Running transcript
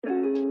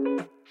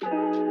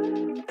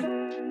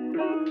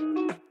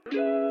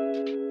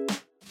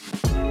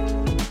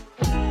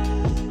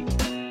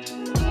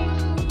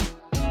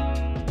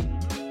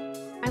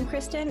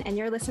Kristen, and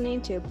you're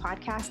listening to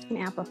Podcast and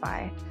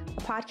Amplify,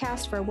 a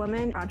podcast for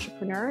women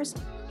entrepreneurs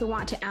who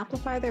want to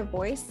amplify their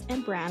voice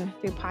and brand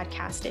through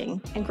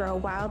podcasting and grow a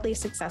wildly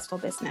successful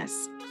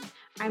business.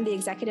 I'm the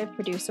executive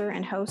producer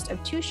and host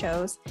of 2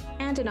 shows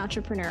and an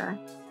entrepreneur,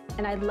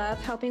 and I love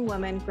helping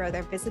women grow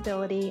their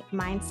visibility,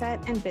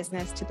 mindset, and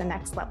business to the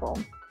next level.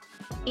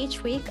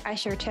 Each week, I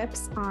share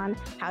tips on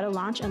how to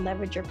launch and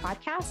leverage your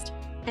podcast,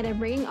 and I'm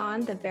bringing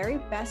on the very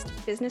best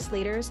business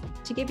leaders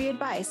to give you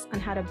advice on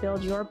how to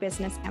build your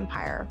business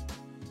empire.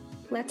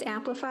 Let's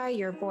amplify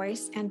your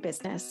voice and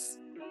business.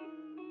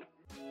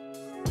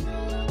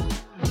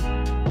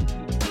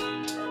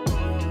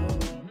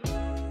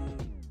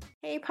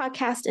 Hey,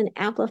 Podcast and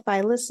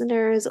Amplify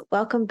listeners,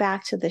 welcome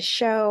back to the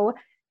show.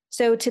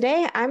 So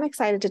today I'm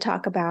excited to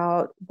talk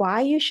about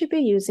why you should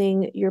be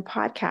using your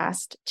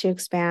podcast to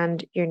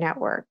expand your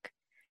network.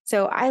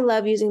 So I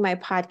love using my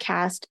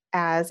podcast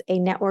as a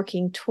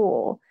networking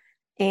tool.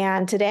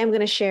 And today I'm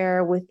going to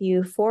share with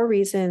you 4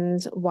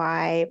 reasons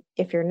why,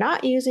 if you're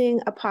not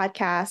using a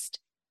podcast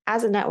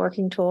as a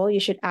networking tool, you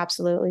should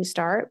absolutely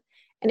start.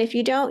 And if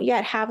you don't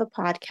yet have a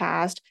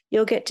podcast,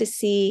 you'll get to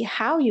see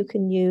how you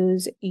can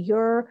use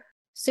your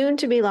soon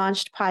to be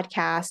launched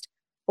podcast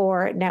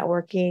for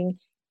networking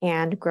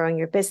and growing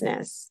your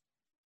business.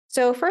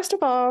 So first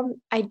of all,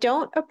 I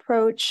don't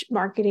approach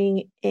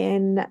marketing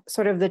in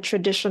sort of the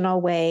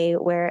traditional way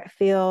where it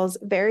feels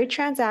very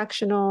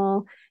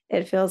transactional.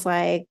 It feels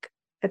like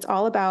it's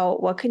all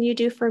about what can you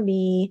do for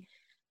me.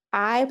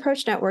 I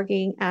approach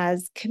networking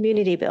as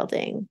community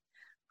building.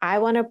 I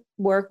want to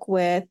work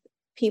with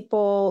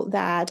people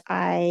that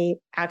I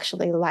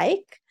actually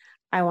like.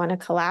 I want to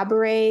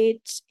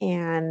collaborate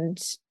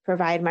and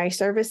provide my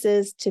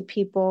services to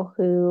people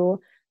who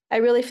I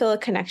really feel a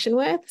connection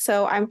with.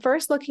 So I'm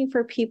first looking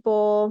for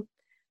people,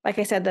 like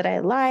I said, that I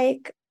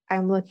like.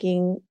 I'm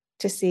looking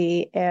to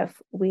see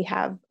if we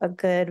have a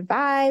good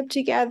vibe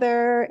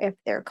together, if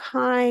they're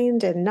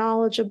kind and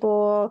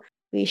knowledgeable,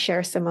 we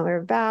share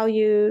similar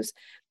values.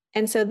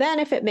 And so then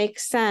if it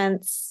makes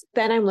sense,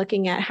 then I'm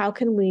looking at how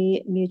can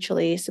we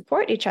mutually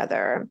support each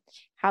other?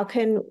 How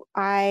can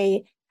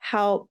I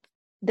help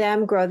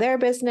them grow their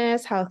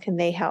business? How can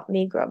they help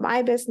me grow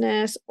my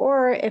business?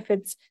 Or if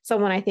it's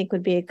someone I think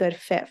would be a good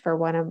fit for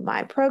one of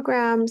my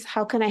programs,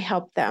 how can I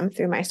help them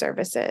through my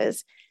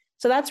services?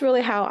 So that's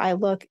really how I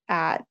look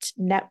at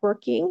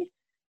networking.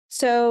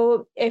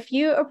 So if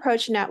you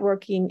approach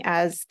networking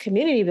as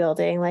community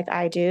building like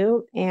I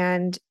do,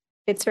 and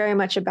it's very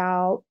much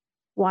about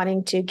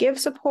wanting to give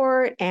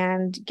support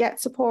and get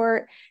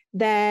support,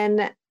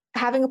 then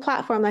having a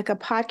platform like a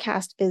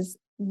podcast is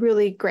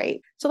really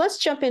great. So let's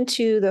jump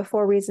into the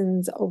 4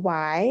 reasons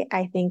why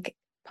I think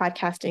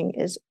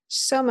podcasting is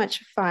so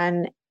much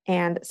fun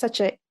and such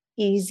an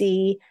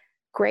easy,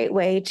 great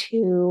way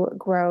to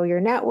grow your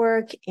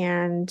network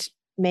and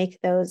make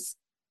those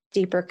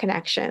deeper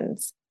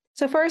connections.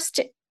 So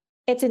first,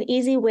 it's an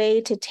easy way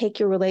to take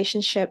your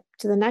relationship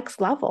to the next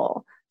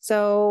level.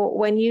 So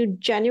when you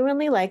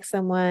genuinely like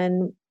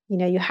someone,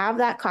 you have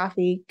that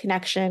coffee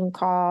connection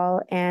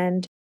call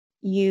and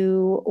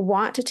you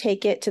want to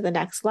take it to the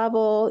next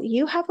level,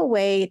 you have a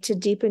way to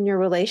deepen your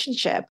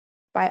relationship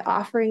by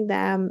offering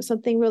them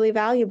something really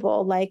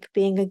valuable, like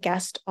being a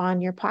guest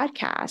on your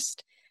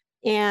podcast.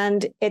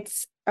 And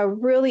it's a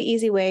really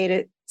easy way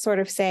to sort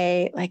of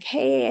say, like,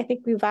 hey, I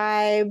think we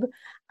vibe.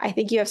 I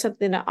think you have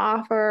something to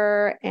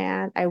offer,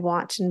 and I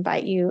want to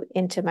invite you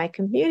into my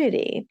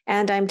community.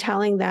 And I'm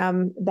telling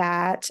them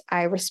that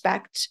I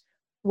respect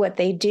what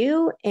they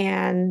do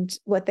and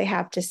what they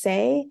have to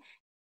say.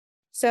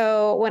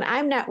 So when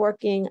I'm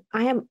networking,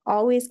 I am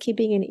always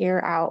keeping an ear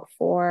out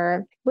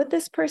for, would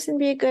this person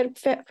be a good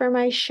fit for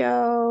my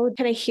show?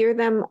 Can I hear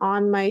them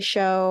on my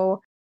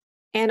show?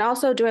 And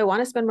also, do I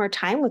want to spend more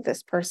time with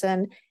this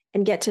person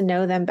and get to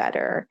know them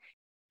better?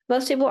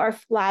 Most people are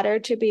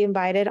flattered to be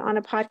invited on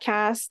a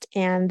podcast,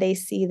 and they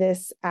see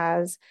this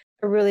as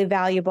a really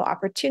valuable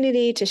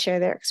opportunity to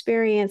share their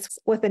experience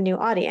with a new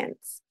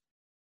audience.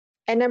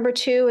 And number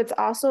 2, it's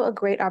also a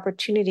great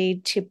opportunity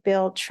to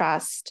build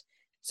trust.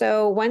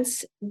 So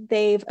once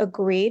they've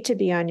agreed to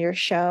be on your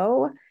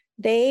show,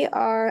 they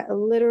are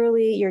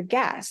literally your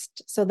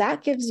guest. So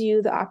that gives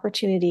you the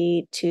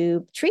opportunity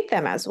to treat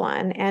them as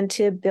one and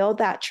to build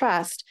that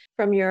trust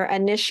from your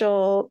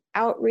initial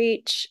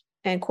outreach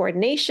and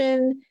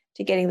coordination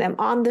to getting them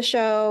on the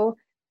show,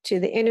 to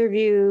the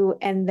interview,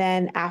 and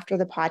then after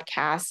the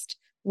podcast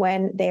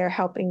when they're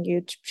helping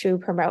you to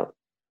promote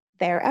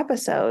their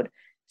episode.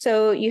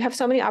 So you have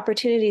so many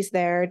opportunities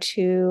there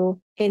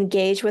to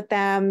engage with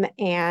them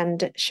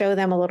and show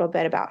them a little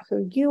bit about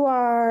who you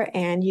are,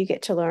 and you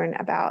get to learn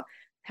about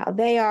how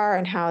they are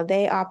and how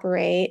they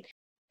operate.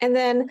 And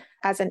then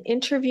as an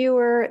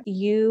interviewer,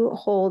 you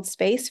hold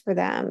space for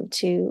them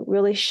to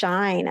really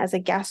shine as a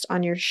guest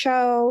on your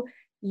show.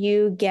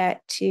 You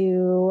get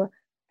to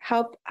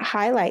help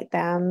highlight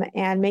them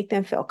and make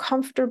them feel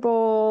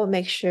comfortable,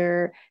 make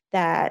sure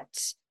that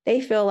they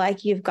feel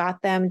like you've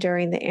got them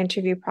during the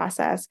interview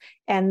process.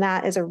 And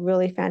that is a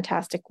really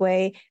fantastic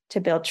way to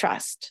build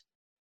trust.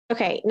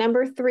 Okay,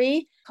 number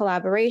 3,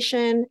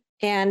 collaboration.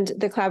 And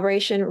the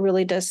collaboration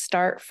really does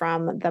start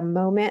from the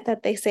moment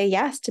that they say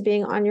yes to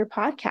being on your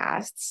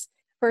podcasts.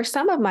 For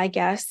some of my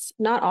guests,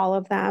 not all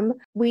of them,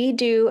 we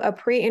do a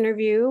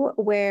pre-interview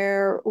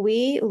where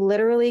we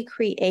literally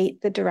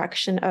create the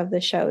direction of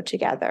the show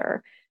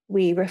together.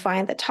 We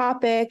refine the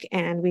topic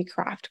and we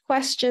craft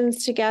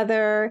questions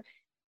together.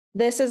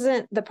 This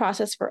isn't the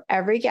process for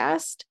every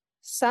guest.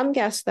 Some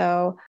guests,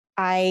 though,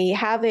 I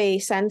have a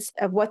sense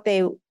of what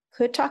they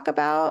could talk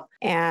about,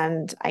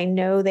 and I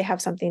know they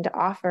have something to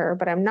offer,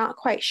 but I'm not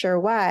quite sure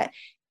what.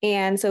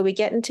 And so we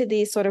get into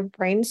these sort of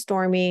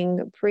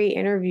brainstorming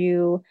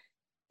pre-interview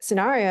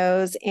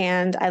scenarios,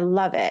 and I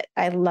love it.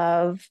 I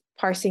love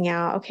parsing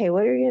out, okay,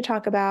 what are you going to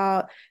talk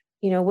about?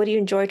 What do you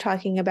enjoy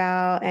talking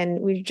about? And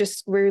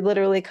we're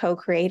literally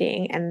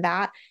co-creating, and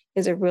that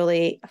is a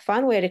really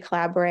fun way to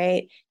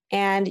collaborate.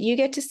 And you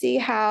get to see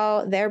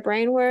how their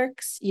brain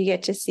works. You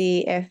get to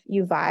see if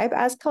you vibe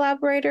as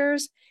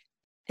collaborators.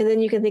 And then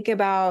you can think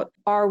about,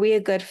 are we a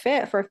good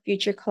fit for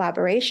future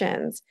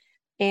collaborations?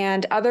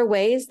 And other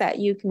ways that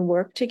you can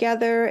work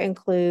together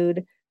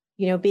include,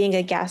 being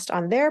a guest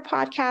on their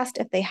podcast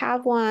if they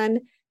have one,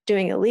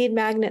 doing a lead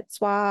magnet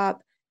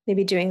swap,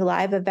 maybe doing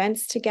live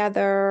events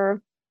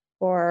together,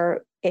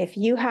 or if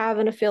you have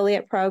an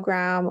affiliate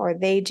program or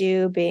they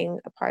do, being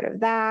a part of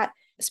that,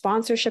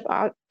 sponsorship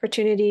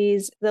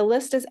opportunities. The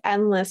list is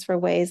endless for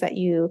ways that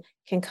you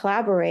can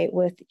collaborate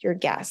with your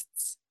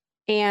guests.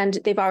 And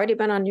they've already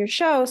been on your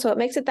show, so it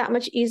makes it that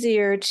much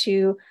easier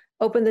to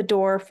open the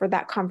door for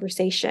that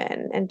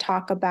conversation and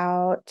talk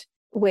about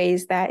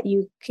ways that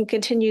you can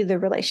continue the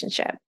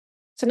relationship.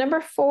 So number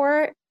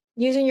 4,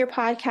 using your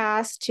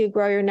podcast to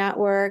grow your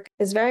network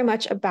is very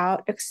much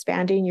about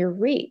expanding your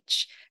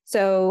reach.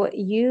 So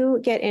you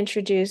get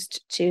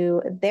introduced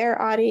to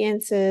their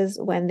audiences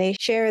when they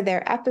share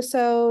their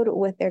episode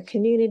with their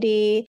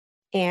community,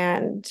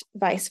 and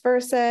vice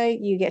versa.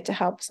 You get to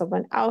help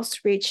someone else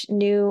reach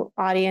new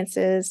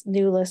audiences,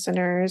 new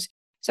listeners.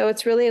 So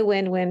it's really a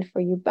win-win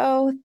for you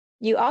both.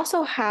 You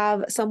also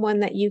have someone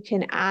that you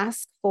can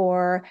ask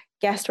for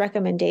guest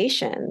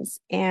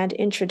recommendations and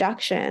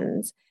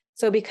introductions.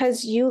 So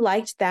because you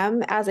liked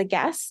them as a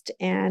guest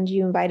and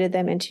you invited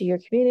them into your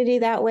community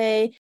that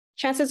way,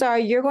 chances are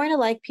you're going to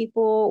like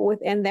people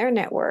within their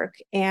network,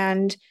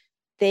 and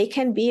they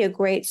can be a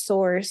great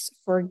source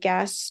for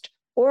guest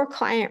or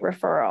client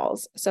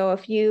referrals. So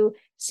if you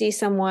see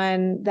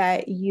someone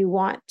that you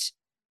want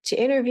to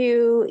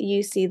interview,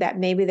 you see that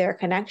maybe they're a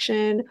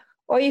connection,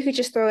 or you could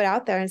just throw it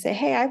out there and say,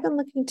 hey, I've been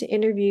looking to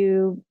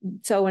interview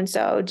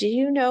so-and-so. Do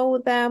you know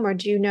them, or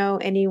do you know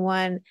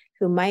anyone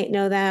who might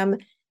know them?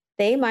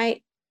 They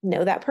might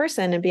know that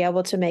person and be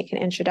able to make an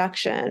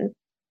introduction.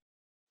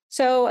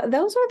 So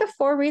those are the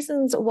 4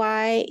 reasons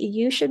why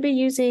you should be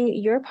using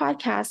your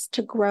podcast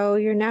to grow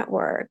your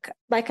network.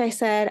 Like I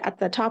said at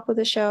the top of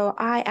the show,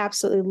 I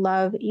absolutely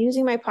love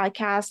using my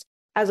podcast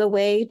as a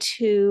way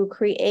to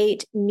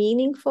create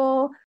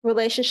meaningful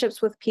relationships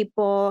with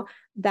people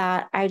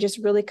that I just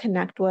really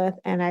connect with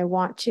and I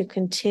want to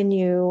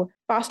continue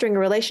fostering a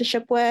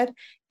relationship with.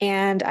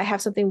 And I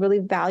have something really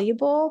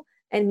valuable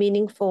and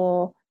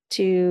meaningful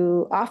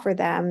to offer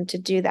them to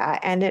do that.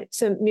 And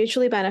it's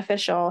mutually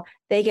beneficial.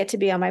 They get to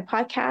be on my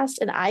podcast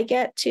and I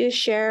get to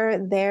share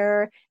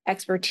their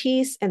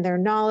expertise and their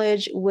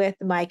knowledge with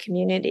my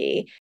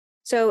community.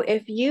 So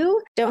if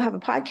you don't have a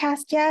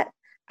podcast yet,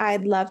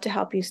 I'd love to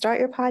help you start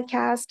your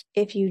podcast.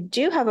 If you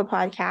do have a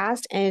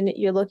podcast and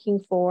you're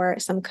looking for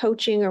some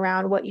coaching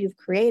around what you've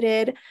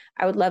created,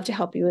 I would love to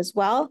help you as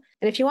well.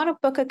 And if you want to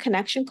book a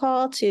connection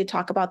call to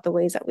talk about the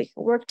ways that we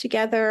can work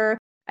together,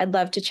 I'd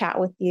love to chat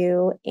with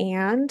you.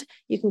 And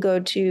you can go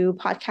to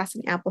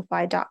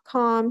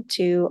podcastingamplify.com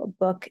to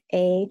book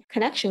a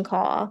connection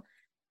call.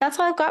 That's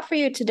all I've got for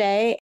you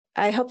today.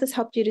 I hope this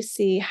helped you to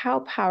see how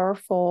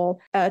powerful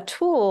a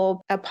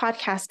tool a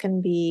podcast can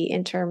be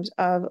in terms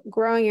of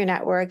growing your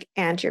network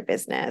and your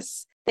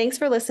business. Thanks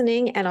for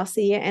listening, and I'll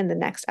see you in the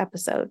next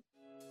episode.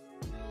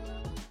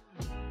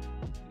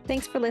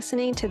 Thanks for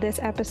listening to this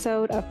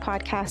episode of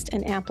Podcast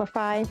and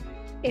Amplify.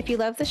 If you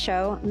love the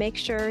show, make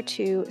sure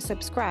to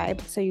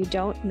subscribe so you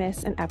don't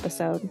miss an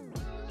episode.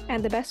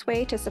 And the best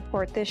way to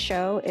support this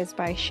show is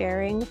by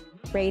sharing,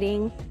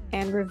 rating,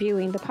 and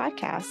reviewing the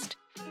podcast.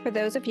 For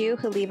those of you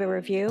who leave a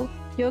review,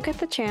 you'll get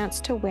the chance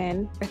to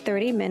win a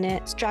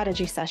 30-minute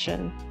strategy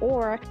session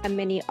or a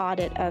mini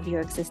audit of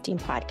your existing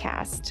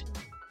podcast.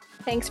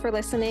 Thanks for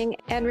listening,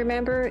 and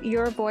remember,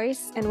 your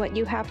voice and what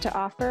you have to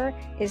offer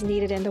is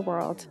needed in the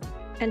world.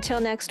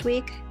 Until next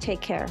week, take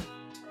care.